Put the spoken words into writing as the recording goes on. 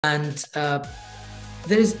And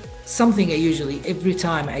there is something I usually, every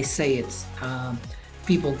time I say it,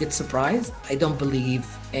 people get surprised. I don't believe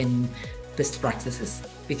in best practices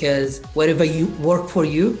because whatever you work for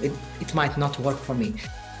you, it might not work for me.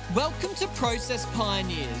 Welcome to Process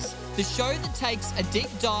Pioneers, the show that takes a deep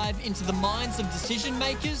dive into the minds of decision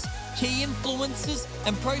makers, key influencers,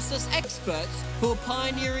 and process experts who are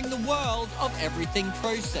pioneering the world of everything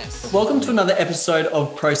process. Welcome to another episode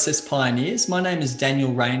of Process Pioneers. My name is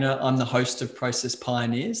Daniel Rayner. I'm the host of Process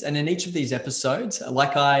Pioneers. And in each of these episodes,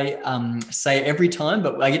 like I say every time,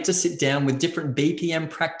 but I get to sit down with different BPM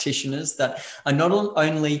practitioners that are not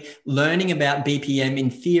only learning about BPM in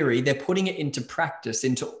theory, they're putting it into practice,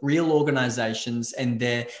 into real organizations, and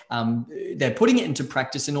they're putting it into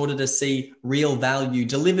practice in order to see real value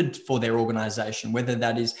delivered for their organization, whether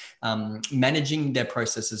that is managing their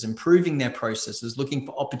processes, improving their processes, looking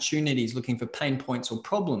for opportunities, looking for pain points or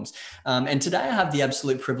problems. And today I have the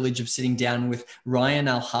absolute privilege of sitting down with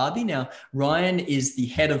Rayner Alharbi. Now, Ryan is the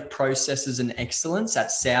head of processes and excellence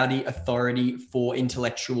at Saudi Authority for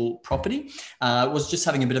Intellectual Property. I was just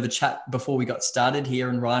having a bit of a chat before we got started here,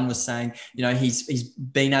 and Ryan was saying, you know, he's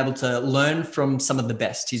been able to learn from some of the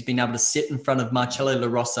best. He's been able to sit in front of Marcello La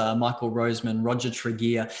Rosa, Michael Roseman, Roger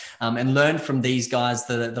Tregear, and learn from these guys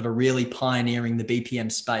that are really pioneering the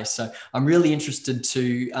BPM space. So I'm really interested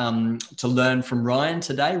to learn from Ryan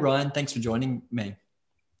today. Ryan, thanks for joining me.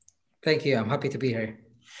 Thank you. I'm happy to be here.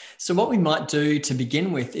 So what we might do to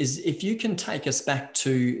begin with is if you can take us back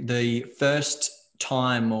to the first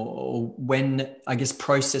time or when, I guess,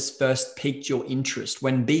 process first piqued your interest,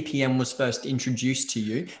 when BPM was first introduced to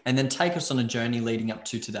you, and then take us on a journey leading up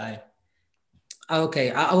to today.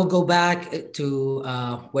 Okay, I will go back to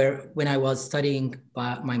when I was studying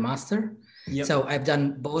my master. Yep. So I've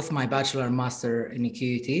done both my bachelor and master in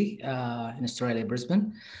QUT in Australia,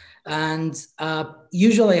 Brisbane. And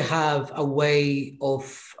usually I have a way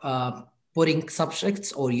of putting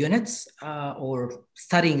subjects or units or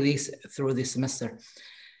studying these through the semester.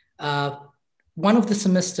 One of the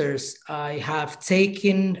semesters I have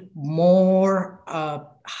taken more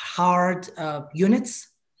hard units,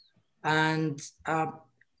 and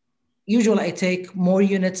usually I take more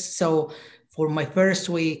units. So for my first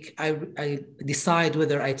week, I decide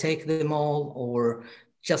whether I take them all or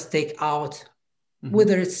just take out,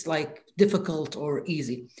 whether it's like difficult or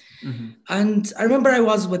easy. And I remember I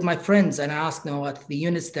was with my friends and I asked them what the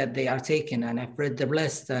units that they are taking, and I've read the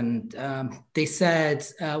list, and they said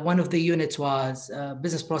one of the units was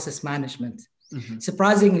business process management.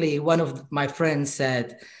 Surprisingly, one of my friends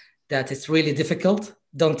said that it's really difficult.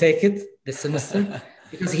 Don't take it this semester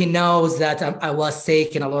because he knows that I was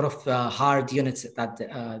taking a lot of hard units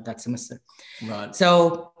that semester. Right.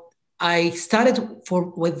 So I started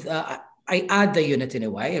I add the unit in a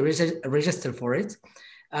way, I register for it.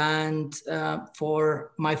 And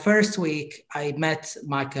for my first week, I met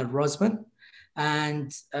Michael Roseman,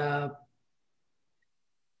 and I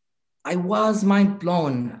was mind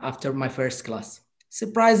blown after my first class.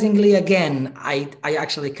 Surprisingly, again, I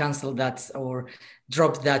actually canceled that or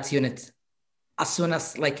dropped that unit as soon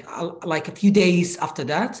as like a few days after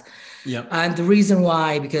that. Yeah. And the reason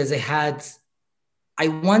why, because I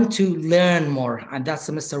want to learn more, and that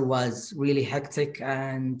semester was really hectic,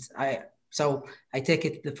 and so I take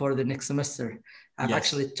it for the next semester. I've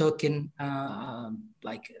actually taken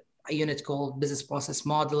like a unit called business process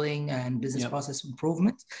modeling and business process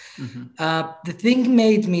improvement. The thing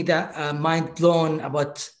made me that mind blown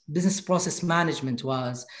about business process management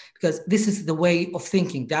was because this is the way of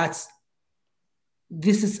thinking.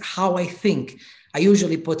 This is how I think. I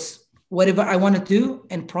usually put whatever I want to do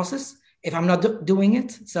in process if I'm not doing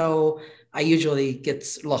it. So I usually get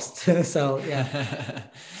lost. So yeah.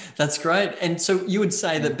 That's great. And so you would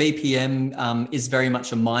say that BPM is very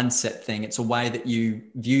much a mindset thing. It's a way that you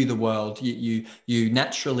view the world. You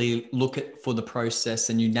naturally look for the process,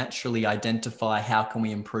 and you naturally identify how can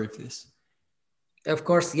we improve this. Of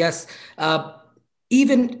course, yes.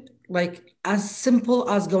 Even like as simple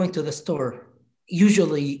as going to the store.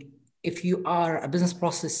 Usually, if you are a business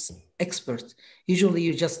process expert, usually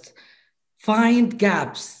you just find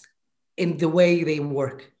gaps in the way they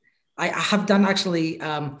work. I have done actually,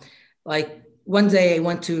 like one day I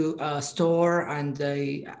went to a store and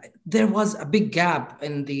there was a big gap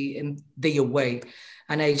in the way.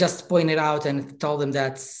 And I just pointed out and told them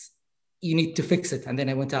that you need to fix it. And then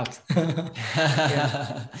I went out.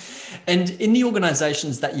 Yeah. And in the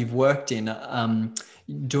organizations that you've worked in,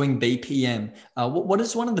 doing BPM, what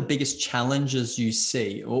is one of the biggest challenges you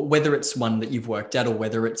see, or whether it's one that you've worked at or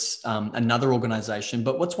whether it's another organization,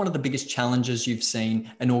 but what's one of the biggest challenges you've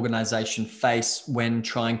seen an organization face when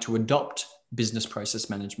trying to adopt business process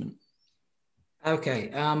management?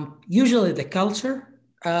 Okay. Usually the culture.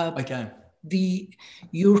 Okay.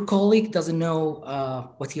 Your colleague doesn't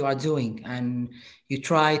know what you are doing, and you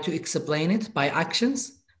try to explain it by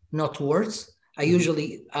actions, not words. I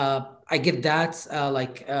usually I get that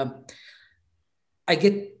I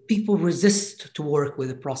get people resist to work with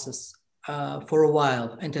the process for a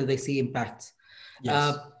while until they see impact.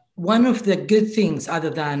 Yes. One of the good things other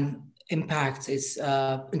than impact is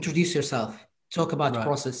introduce yourself, talk about the Right.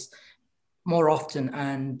 process more often,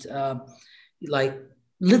 and like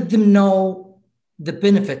let them know the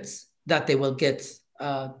benefits that they will get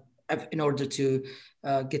in order to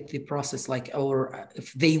get the process, or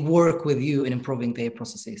if they work with you in improving their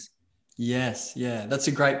processes. Yes, yeah, that's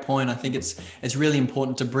a great point. I think it's really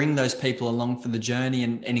important to bring those people along for the journey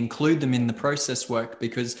and include them in the process work,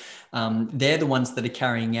 because they're the ones that are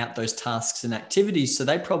carrying out those tasks and activities. So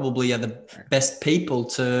they probably are the best people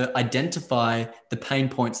to identify the pain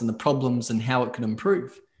points and the problems and how it can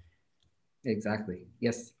improve. Exactly.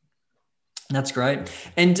 Yes. That's great.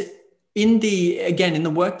 And in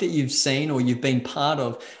the work that you've seen or you've been part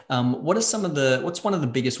of, what's one of the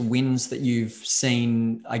biggest wins that you've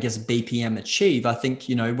seen, I guess, BPM achieve? I think,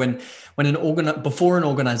 before an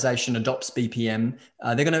organization adopts BPM,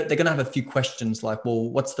 they're gonna have a few questions like, well,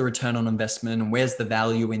 what's the return on investment, and where's the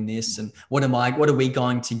value in this, and what are we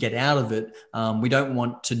going to get out of it? We don't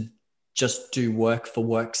want to just do work for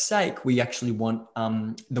work's sake. We actually want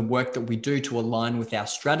the work that we do to align with our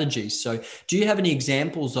strategies. So do you have any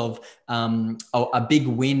examples of a big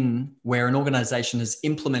win where an organization has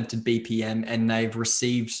implemented BPM and they've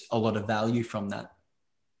received a lot of value from that?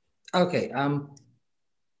 Okay.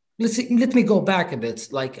 Let me go back a bit.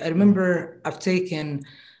 Like, I remember I've taken,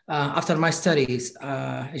 after my studies,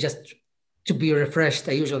 just to be refreshed,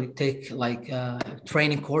 I usually take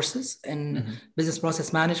training courses in business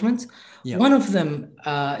process management. Yeah. One of them,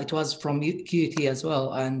 it was from QUT as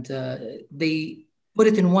well. And they put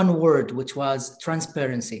it in one word, which was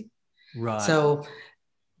transparency. Right. So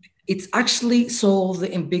it's actually solved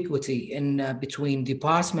the ambiguity in between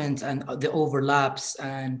departments and the overlaps.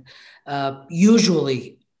 And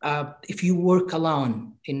usually, if you work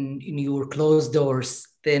alone in your closed doors,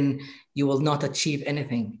 then you will not achieve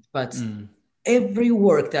anything. But every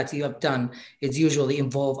work that you have done is usually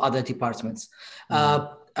involve other departments.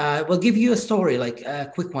 We'll give you a story, like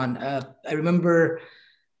a quick one. I remember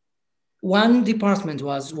one department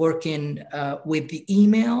was working with the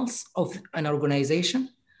emails of an organization,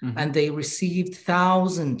 and they received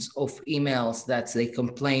thousands of emails that they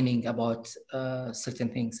complaining about certain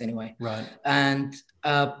things anyway. Right. And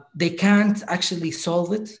they can't actually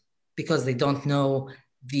solve it because they don't know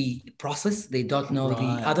the process. They don't know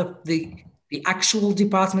the actual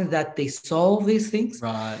department that they solve these things.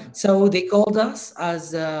 Right. So they called us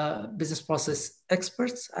as business process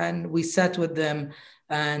experts, and we sat with them,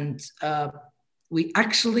 and we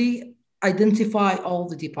actually identify all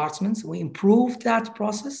the departments. We improved that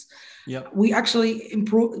process. Yep. We actually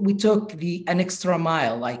improved. We took an extra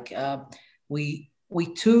mile. Like we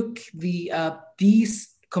took these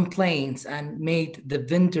complaints and made the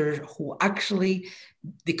vendor who actually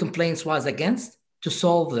the complaints was against to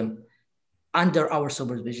solve them under our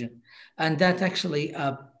supervision, and that actually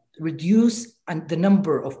reduce the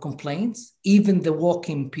number of complaints. Even the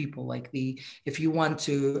walk-in people, if you want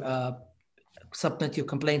to submit your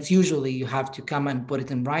complaints, usually you have to come and put it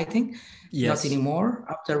in writing. Yes. Not anymore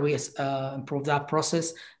after we improve that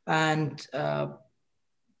process. And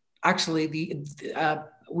actually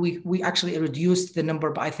we actually reduced the number,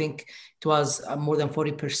 but I think it was more than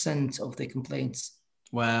 40% of the complaints.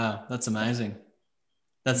 Wow, that's amazing.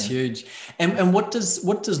 That's huge. And what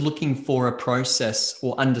does looking for a process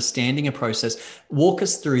or understanding a process, walk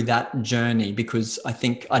us through that journey? Because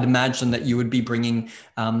I'd imagine that you would be bringing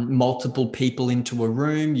multiple people into a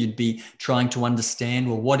room. You'd be trying to understand,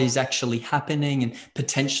 well, what is actually happening, and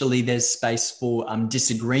potentially there's space for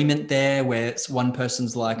disagreement there, where it's one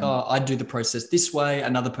person's like, oh, I do the process this way.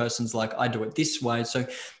 Another person's like, I do it this way. So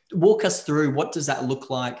walk us through, what does that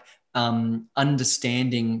look like?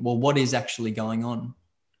 Understanding, well, what is actually going on?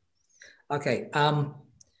 Okay.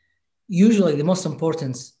 Usually the most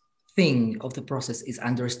important thing of the process is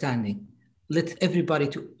understanding. Let everybody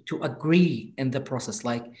to agree in the process.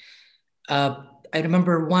 Like, I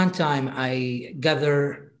remember one time I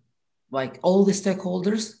gather all the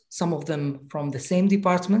stakeholders, some of them from the same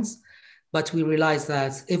departments, but we realized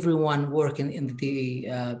that everyone working in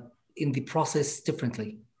the process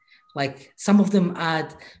differently. Like, some of them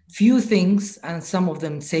add few things and some of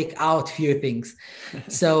them take out few things.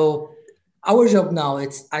 So our job now,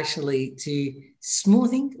 it's actually to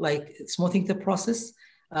smoothing the process.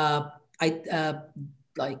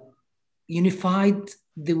 like unified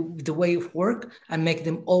the way of work and make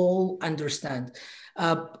them all understand.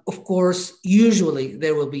 Of course, usually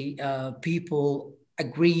there will be people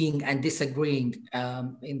agreeing and disagreeing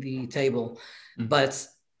in the table, but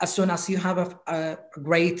as soon as you have a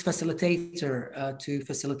great facilitator to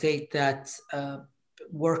facilitate that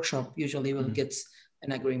workshop, usually will get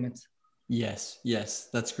an agreement. Yes,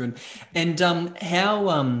 that's good. And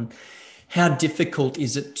how difficult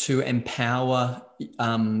is it to empower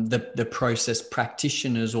the process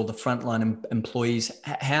practitioners or the frontline employees?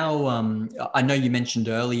 How I know you mentioned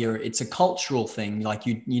earlier it's a cultural thing, like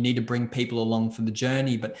you need to bring people along for the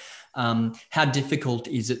journey, but how difficult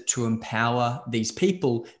is it to empower these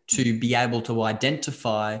people to be able to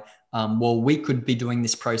identify well, we could be doing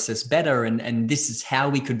this process better, and this is how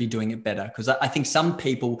we could be doing it better? Because I think some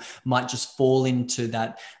people might just fall into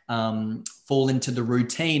that, fall into the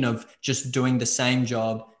routine of just doing the same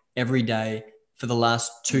job every day for the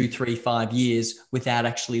last 2, 3, 5 years without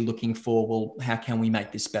actually looking for, well, how can we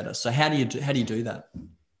make this better? So how do you do that?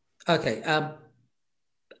 Okay.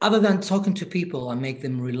 Other than talking to people and make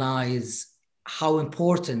them realize how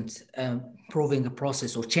important improving a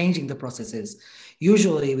process or changing the process is,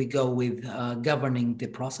 usually we go with governing the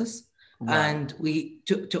process, right. And we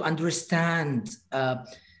to understand,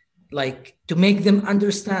 like to make them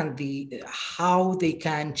understand how they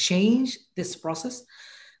can change this process.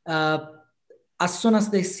 As soon as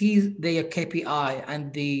they see their KPI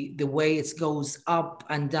and the way it goes up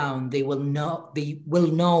and down, they will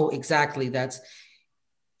know exactly that.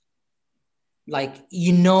 Like,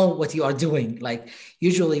 you know what you are doing. Like,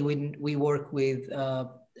 usually when we work with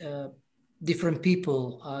different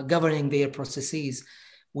people governing their processes,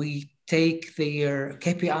 we take their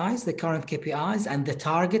KPIs, the current KPIs and the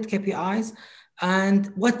target KPIs,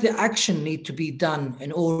 and what the action need to be done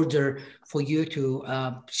in order for you to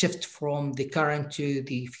shift from the current to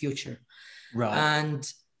the future. Right.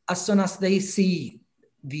 And as soon as they see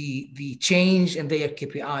the change in their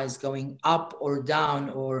KPIs going up or down,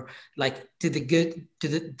 or like to the good,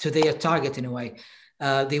 to their target in a way,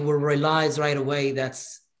 they will realize right away that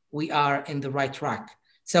we are in the right track.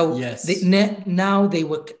 So yes. Now they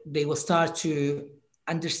will start to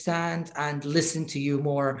understand and listen to you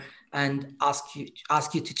more and ask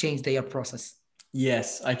you to change their process.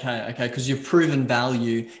 Yes. Okay. Because you've proven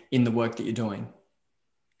value in the work that you're doing.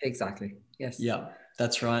 Exactly. Yes. Yeah,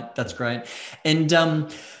 that's right. That's great. And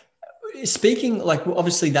speaking, like,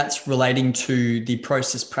 obviously that's relating to the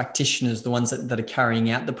process practitioners, the ones that are carrying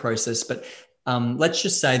out the process. But let's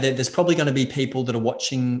just say that there's probably going to be people that are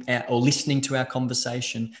watching or listening to our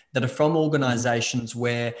conversation that are from organizations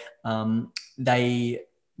where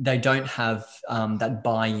they don't have that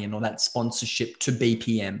buy-in or that sponsorship to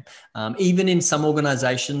BPM. Even in some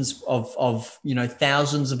organizations of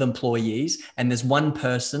thousands of employees, and there's one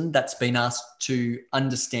person that's been asked to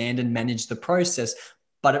understand and manage the process,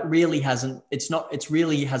 but it really hasn't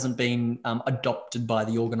been adopted by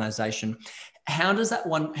the organization. How does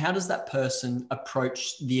that person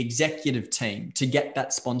approach the executive team to get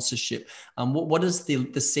that sponsorship? What is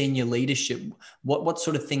the senior leadership? What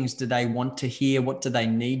sort of things do they want to hear? What do they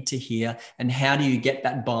need to hear? And how do you get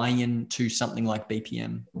that buy-in to something like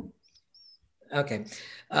BPM? Okay.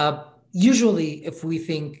 Usually, if we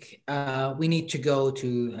think we need to go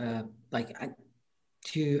to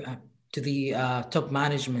the top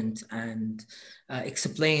management and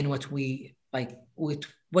explain what's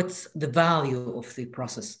the value of the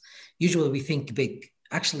process. Usually we think big.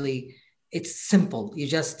 Actually, it's simple. You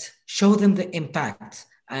just show them the impact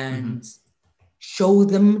and show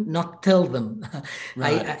them, not tell them.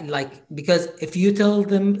 Right. Because if you tell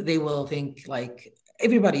them, they will think like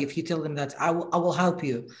everybody. If you tell them that I will help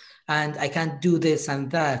you and I can't do this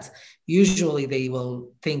and that, usually they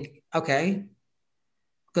will think, okay,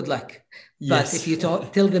 good luck. Yes. But if you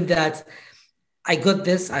tell them that I got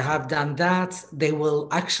this, I have done that, they will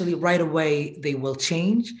actually right away, they will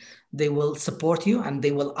change, they will support you, and they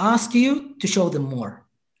will ask you to show them more.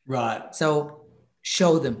 Right. So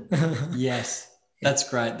show them. Yes, that's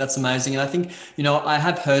great. That's amazing. And I think, I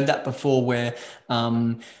have heard that before where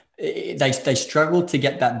they struggled to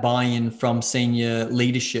get that buy-in from senior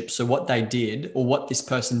leadership. So what they did, or what this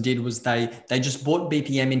person did, was they just brought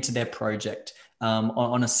BPM into their project.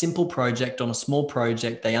 On a simple project, on a small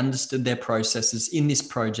project, they understood their processes in this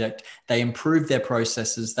project. They improved their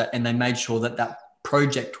processes and they made sure that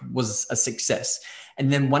project was a success.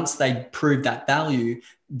 And then once they proved that value,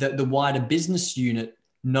 the wider business unit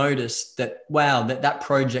noticed that, wow, that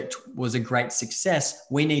project was a great success.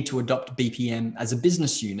 We need to adopt BPM as a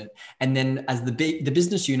business unit. And then as the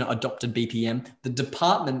business unit adopted BPM, the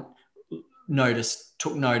department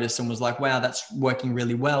took notice and was like, wow, that's working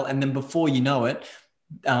really well. And then before you know it,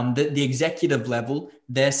 the executive level,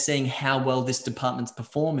 they're seeing how well this department's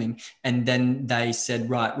performing, and then they said,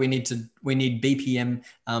 right, we need BPM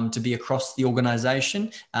to be across the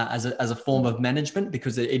organization as a form of management,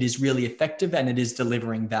 because it is really effective and it is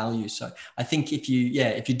delivering value. So I think if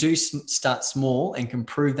you do start small and can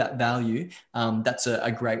prove that value, that's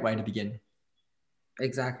a great way to begin.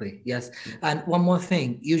 Exactly. Yes. And one more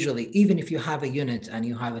thing, usually, even if you have a unit and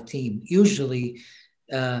you have a team, usually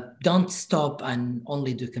don't stop and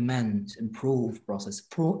only document, improve process,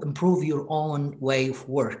 improve your own way of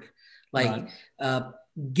work. Like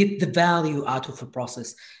get the value out of the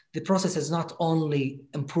process. The process is not only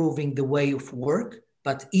improving the way of work,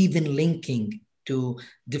 but even linking to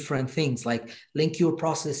different things, like link your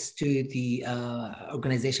process to the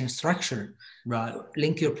organization structure, right?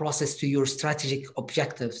 Link your process to your strategic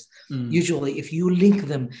objectives. Usually, if you link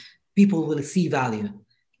them, people will see value.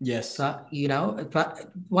 Yes. So,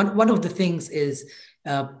 but one of the things is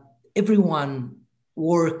everyone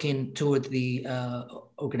working toward the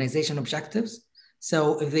organization objectives.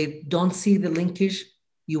 So if they don't see the linkage,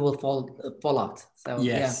 you will fall out. So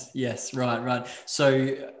yes, right.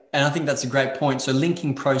 So, and I think that's a great point. So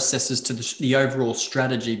linking processes to the overall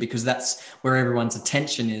strategy, because that's where everyone's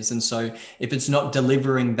attention is. And so if it's not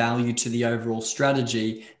delivering value to the overall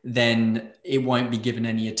strategy, then it won't be given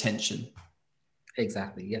any attention.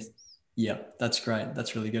 Exactly. Yes. Yeah, that's great.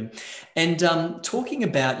 That's really good. And talking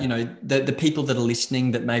about, the people that are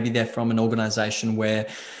listening, that maybe they're from an organization where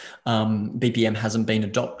BPM hasn't been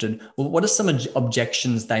adopted, what are some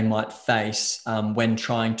objections they might face when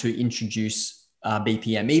trying to introduce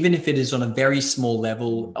BPM, even if it is on a very small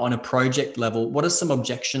level, on a project level? What are some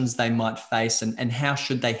objections they might face, and how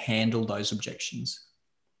should they handle those objections?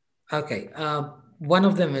 Okay. One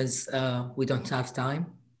of them is we don't have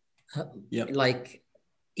time. Yep. Like,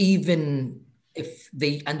 even if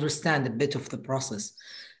they understand a bit of the process,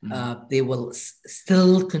 they will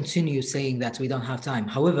still continue saying that we don't have time.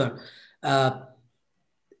 However,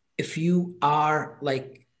 if you are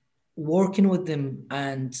like working with them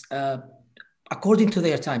and according to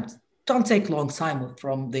their time, don't take long time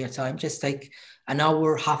from their time, just take an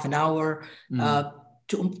hour, half an hour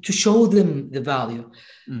to show them the value.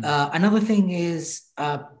 Another thing is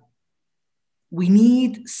we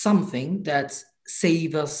need something that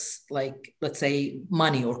save us, like, let's say,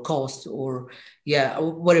 money or cost or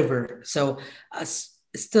whatever. So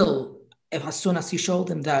still, if as soon as you show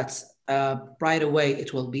them that, right away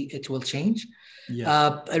it will change.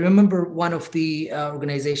 I remember one of the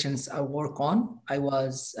organizations I work on, I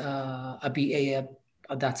was a BA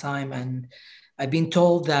at that time, and I've been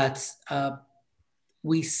told that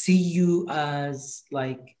we see you as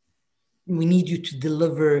like, we need you to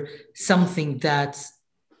deliver something that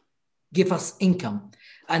give us income.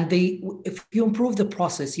 And if you improve the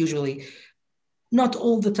process, usually not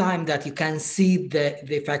all the time that you can see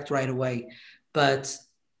the effect right away, but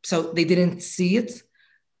so they didn't see it.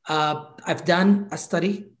 I've done a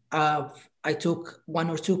study. I took one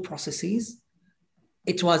or two processes.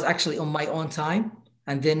 It was actually on my own time.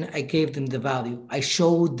 And then I gave them the value. I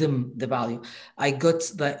showed them the value. I got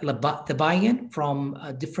the buy-in from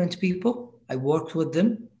different people. I worked with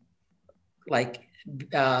them. Like,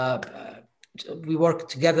 we worked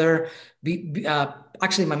together.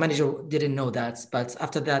 Actually, my manager didn't know that. But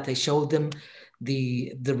after that, I showed them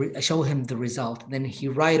I showed him the result. Then he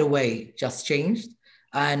right away just changed.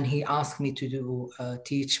 And he asked me to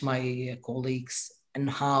teach my colleagues and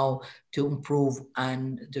how to improve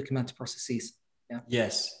and document processes. Yeah.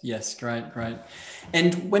 Yes, great.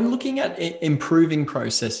 And when looking at improving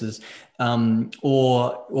processes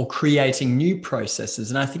or creating new processes,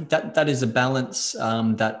 and I think that is a balance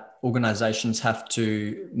that organizations have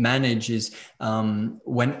to manage, is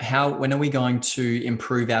when are we going to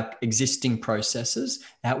improve our existing processes?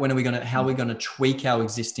 How are we going to tweak our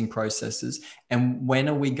existing processes? And when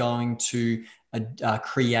are we going to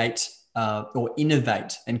create or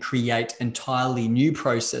innovate and create entirely new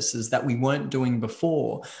processes that we weren't doing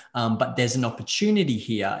before? But there's an opportunity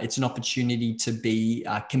here. It's an opportunity to be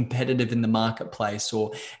competitive in the marketplace,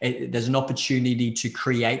 or there's an opportunity to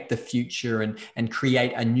create the future and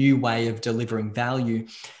create a new way of delivering value.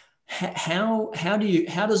 How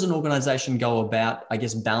does an organization go about, I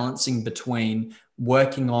guess, balancing between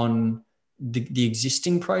working on the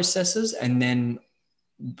existing processes and then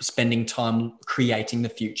spending time creating the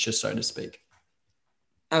future, so to speak?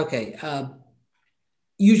 Okay.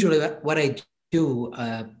 Usually what I do,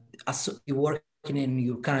 as you're working in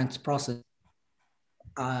your current process,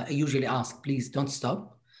 I usually ask, please don't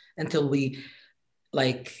stop until we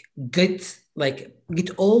like get like get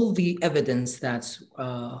all the evidence that's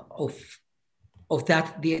of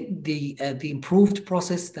that the improved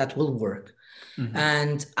process that will work. Mm-hmm.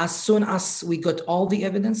 And as soon as we got all the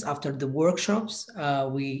evidence after the workshops,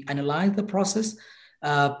 we analyze the process.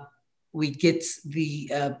 We get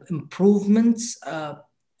the improvements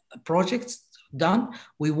projects done.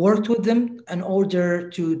 We worked with them in order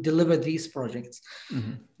to deliver these projects.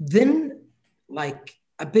 Mm-hmm. Then, like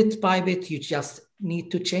a bit by bit, you just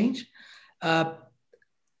need to change.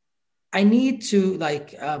 I need to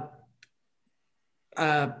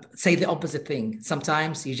say the opposite thing.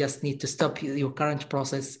 Sometimes you just need to stop your current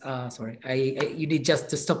process. You need just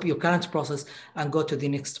to stop your current process and go to the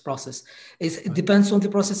next process. It depends on the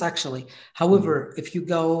process, actually. However, if you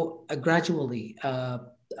go gradually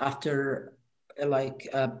after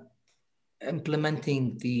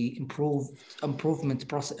implementing the improvement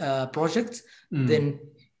project, then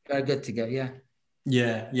you're good to go.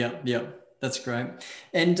 Yeah. That's great.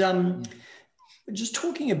 And just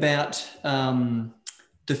talking about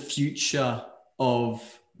the future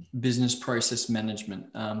of business process management.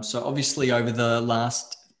 So obviously over the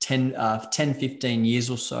last 10, 15 years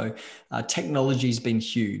or so, technology has been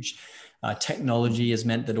huge. Technology has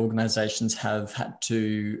meant that organizations have had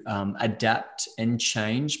to adapt and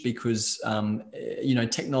change because,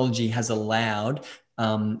 technology has allowed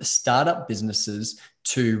startup businesses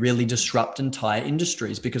to really disrupt entire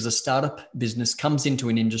industries, because a startup business comes into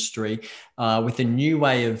an industry with a new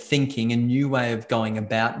way of thinking, a new way of going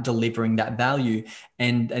about delivering that value,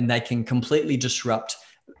 and they can completely disrupt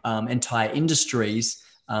entire industries,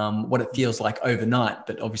 what it feels like overnight,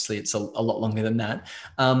 but obviously it's a lot longer than that.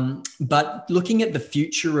 But looking at the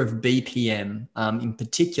future of BPM in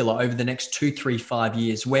particular over the next 2, 3, 5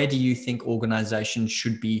 years, where do you think organizations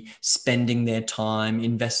should be spending their time,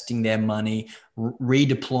 investing their money,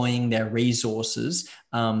 redeploying their resources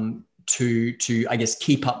to I guess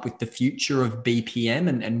keep up with the future of BPM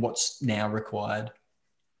and what's now required?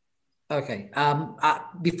 Okay.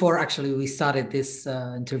 Before actually we started this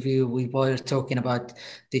interview, we were talking about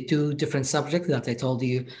the two different subjects that I told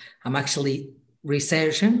you. I'm actually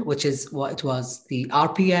researching, which is what it was, the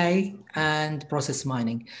RPA and process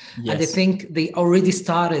mining. Yes. And I think they already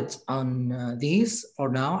started on these for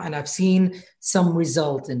now, and I've seen some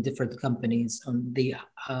result in different companies on the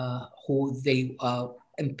who they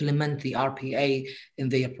implement the RPA in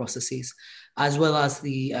their processes, as well as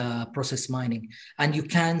the process mining. And you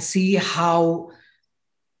can see how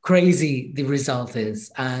crazy the result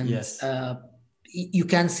is. And yes. You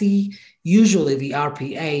can see usually the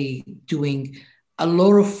RPA doing a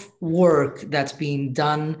lot of work that's being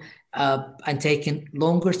done and taking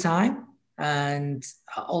longer time. And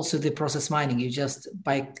also the process mining, you just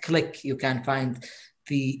by click, you can find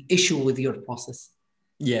the issue with your process.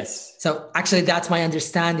 Yes. So actually, that's my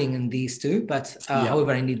understanding in these two, but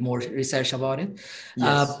however, I need more research about it.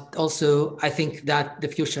 Yes. Also, I think that the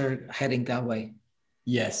future heading that way.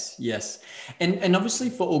 Yes. And obviously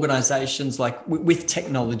for organizations, like with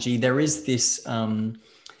technology, there is this,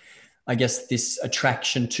 I guess, this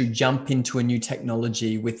attraction to jump into a new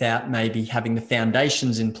technology without maybe having the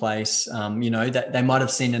foundations in place. That they might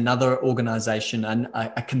have seen another organization and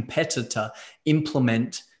a competitor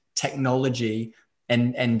implement technology,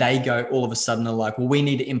 and they go all of a sudden are like, well, we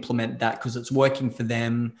need to implement that because it's working for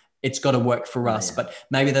them. It's got to work for us. Yeah. But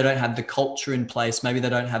maybe they don't have the culture in place. Maybe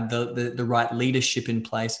they don't have the right leadership in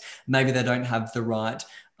place. Maybe they don't have the right,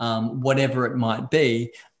 whatever it might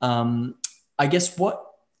be. I guess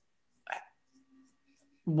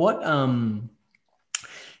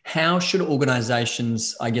how should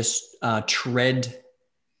organizations, I guess, tread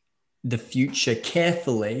the future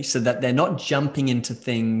carefully so that they're not jumping into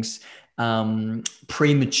things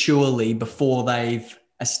prematurely before they've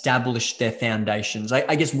established their foundations?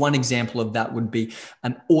 I guess one example of that would be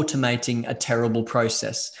automating a terrible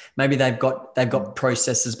process. Maybe they've got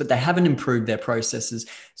processes, but they haven't improved their processes.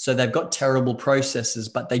 So they've got terrible processes,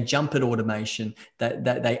 but they jump at automation.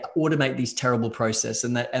 They automate these terrible processes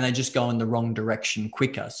and they just go in the wrong direction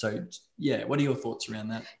quicker. So yeah, what are your thoughts around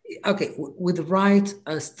that? Okay, with the right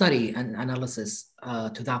study and analysis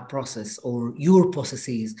to that process or your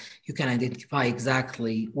processes, you can identify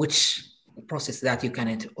exactly which process that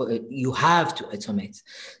you have to automate.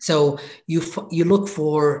 So you look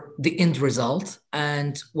for the end result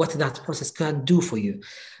and what that process can do for you.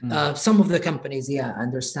 Some of the companies,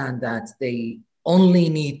 understand that they only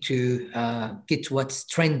need to get what's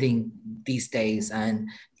trending these days and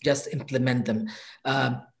just implement them.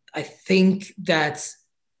 I think that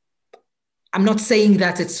I'm not saying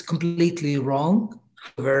that it's completely wrong.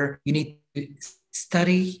 However, you need to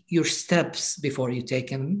study your steps before you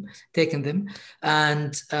taking them,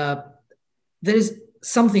 and there is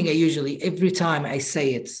something I usually, every time I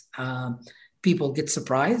say it, people get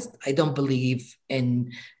surprised. I don't believe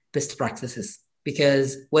in best practices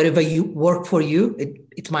because whatever you work for you,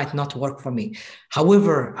 it might not work for me.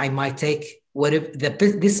 However, I might take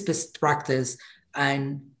this best practice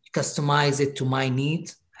and customize it to my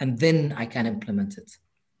needs, and then I can implement it.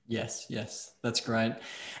 Yes, yes, that's great.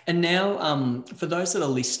 And now, for those that are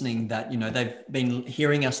listening, that they've been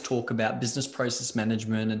hearing us talk about business process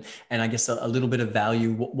management and I guess a little bit of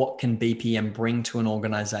value. What can BPM bring to an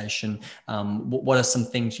organization? What are some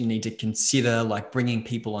things you need to consider, like bringing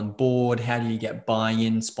people on board? How do you get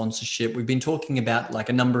buy-in, sponsorship? We've been talking about like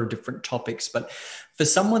a number of different topics, but for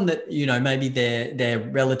someone that maybe they're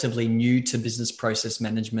relatively new to business process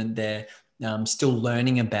management, they're still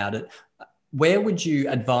learning about it. Where would you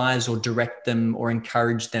advise or direct them or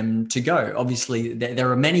encourage them to go? Obviously,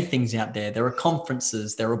 there are many things out there. There are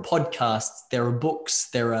conferences, there are podcasts, there are books,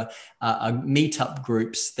 there are meetup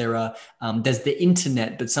groups, there's the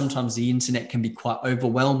internet, but sometimes the internet can be quite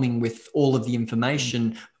overwhelming with all of the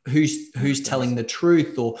information. Who's telling the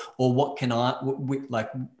truth, or what can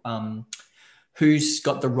who's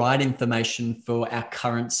got the right information for our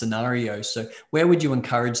current scenario? So where would you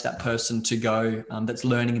encourage that person to go that's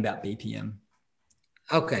learning about BPM?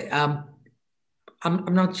 Okay. I'm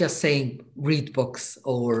not just saying read books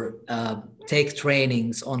or take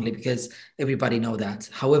trainings only because everybody know that.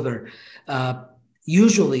 However,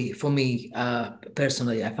 usually for me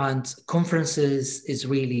personally, I find conferences is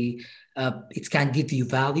really, it can give you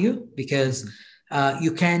value because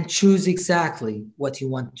you can choose exactly what you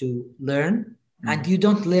want to learn. And you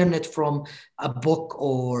don't learn it from a book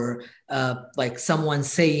or like someone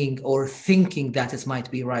saying or thinking that it might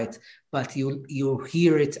be right, but you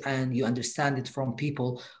hear it and you understand it from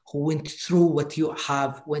people who went through what you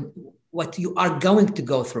are going to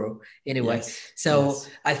go through anyway. Yes. So yes.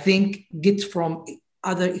 I think get from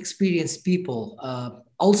other experienced people.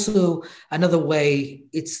 Also, another way,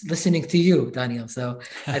 it's listening to you, Daniel. So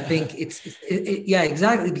I think yeah,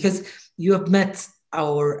 exactly, because you have met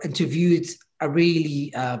or interviewed a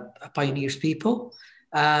really pioneers people,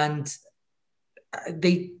 and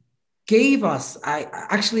they gave us,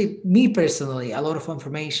 me personally, a lot of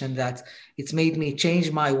information that it's made me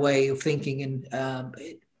change my way of thinking and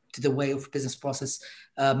to the way of business process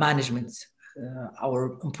management,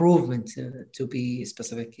 our improvement, to be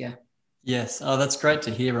specific. Yeah. Yes. Oh, that's great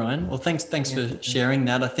to hear, Ryan. Well, thanks for sharing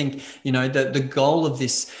that. I think, the goal of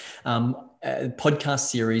this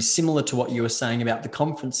podcast series, similar to what you were saying about the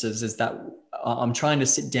conferences, is that I'm trying to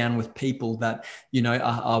sit down with people that,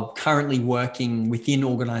 are currently working within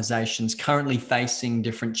organizations, currently facing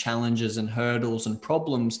different challenges and hurdles and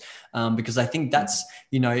problems, because I think that's,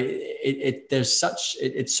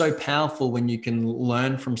 it's so powerful when you can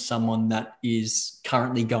learn from someone that is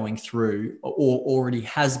currently going through or already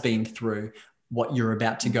has been through what you're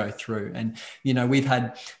about to go through. And, we've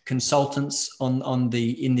had consultants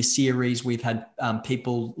in this series. We've had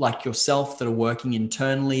people like yourself that are working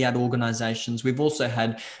internally at organizations. We've also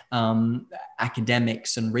had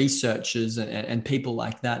academics and researchers and people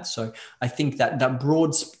like that. So I think that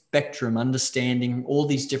broad spectrum, understanding all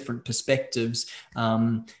these different perspectives,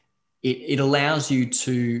 it allows you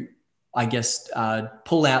to, I guess,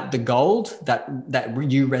 pull out the gold that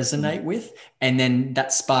you resonate with, and then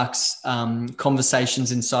that sparks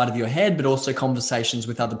conversations inside of your head, but also conversations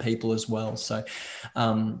with other people as well. So,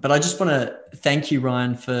 but I just want to thank you,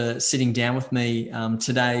 Ryan, for sitting down with me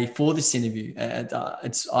today for this interview.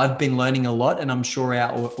 I've been learning a lot, and I'm sure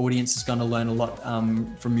our audience is going to learn a lot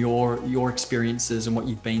from your experiences and what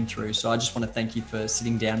you've been through. So I just want to thank you for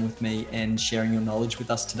sitting down with me and sharing your knowledge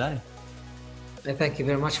with us today. Thank you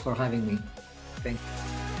very much for having me. Thank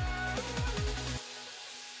you.